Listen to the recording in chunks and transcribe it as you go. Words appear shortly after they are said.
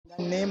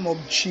Name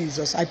of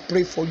Jesus, I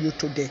pray for you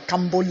today.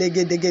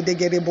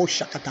 Kambolegedegedegedebo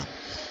shakata.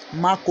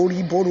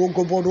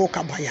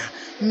 Makoriboro-goboro-kabaya.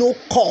 No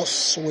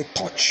curse will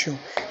touch you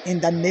in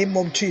the name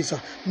of Jesus.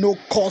 No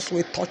curse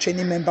will touch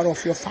any member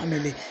of your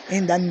family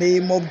in the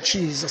name of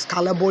Jesus.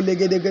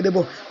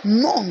 Kalabolegedegedebo.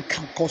 None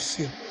can curse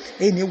you.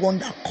 Anyone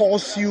that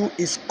curses you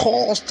is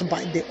cursed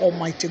by the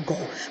Almighty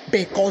God,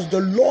 because the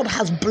Lord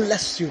has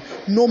blessed you.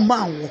 No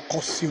man will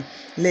curse you.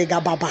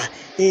 Lega baba.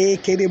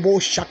 Ekerebo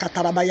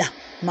shakatarabaya.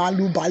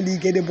 Malu bali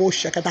gedebo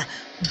shakata.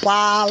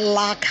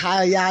 Balak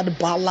hired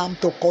Balaam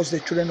to curse the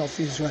children of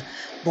Israel.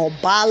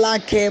 But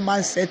Balak came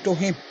and said to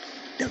him,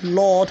 the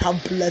Lord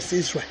have blessed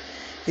Israel.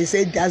 He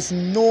said, there's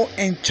no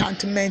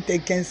enchantment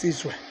against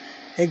Israel.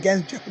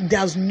 Against Jacob.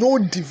 There's no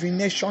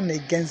divination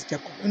against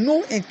Jacob.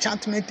 No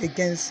enchantment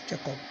against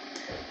Jacob.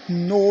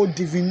 No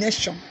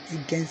divination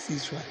against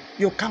Israel.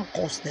 You can't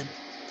curse them.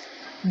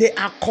 They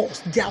are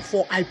cursed.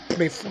 Therefore, I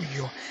pray for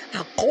you.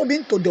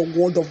 According to the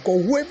word of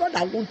God, whoever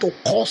that want to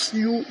curse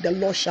you, the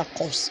Lord shall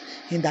curse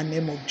in the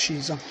name of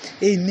Jesus.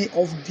 Any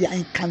of their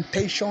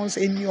incantations,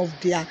 any of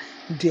their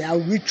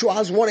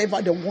rituals,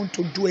 whatever they want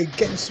to do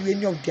against you,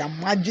 any of their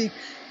magic,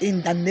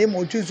 in the name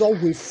of Jesus,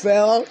 we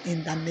fail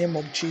in the name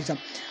of Jesus.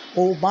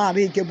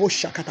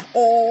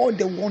 All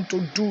they want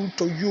to do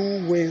to you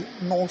will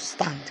not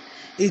stand.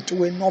 It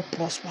will not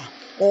prosper.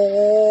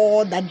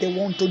 All that they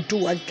want to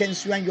do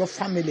against you and your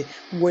family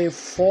will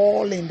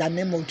fall in the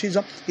name of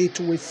Jesus. It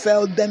will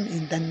fail them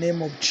in the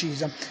name of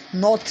Jesus.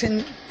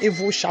 Nothing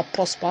evil shall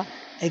prosper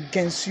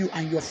against you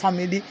and your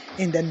family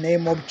in the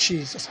name of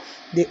Jesus.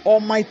 The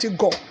Almighty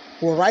God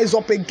will rise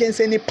up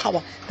against any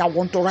power that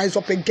want to rise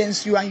up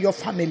against you and your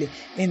family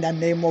in the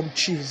name of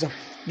Jesus.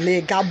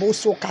 Legabo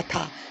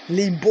sokata,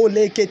 libo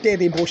lekete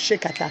rebo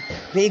shekata,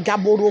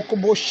 legabo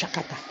rokobo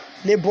shakata,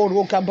 lebo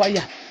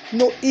rokabaya.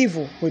 No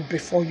evil will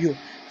befall you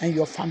and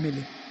your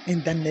family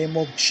in the name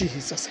of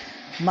Jesus.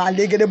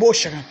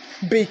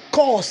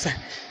 Because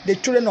the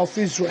children of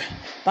Israel,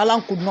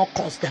 Balaam could not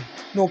curse them.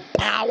 No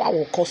power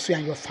will curse you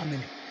and your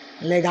family.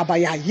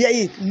 Hear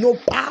it. No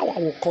power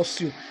will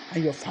curse you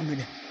and your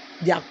family.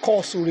 Their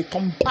curse will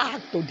return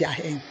back to their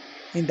head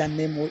in the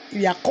name of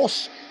their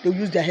curse. They'll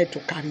use their head to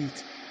carry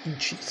it in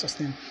Jesus'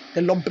 name.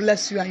 The Lord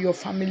bless you and your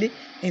family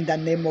in the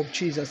name of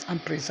Jesus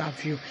and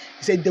preserve you.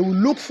 He said they will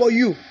look for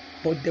you,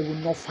 but they will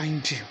not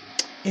find you.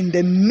 In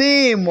the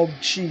name of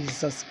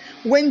Jesus.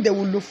 When they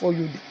will look for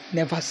you, they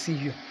never see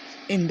you.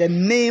 In the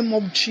name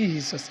of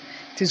Jesus.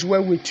 It is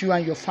well with you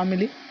and your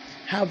family.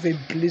 Have a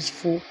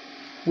blissful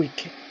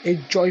week, a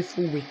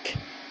joyful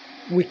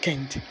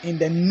weekend. In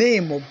the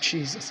name of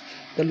Jesus.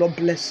 The Lord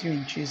bless you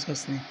in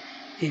Jesus' name.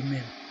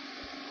 Amen.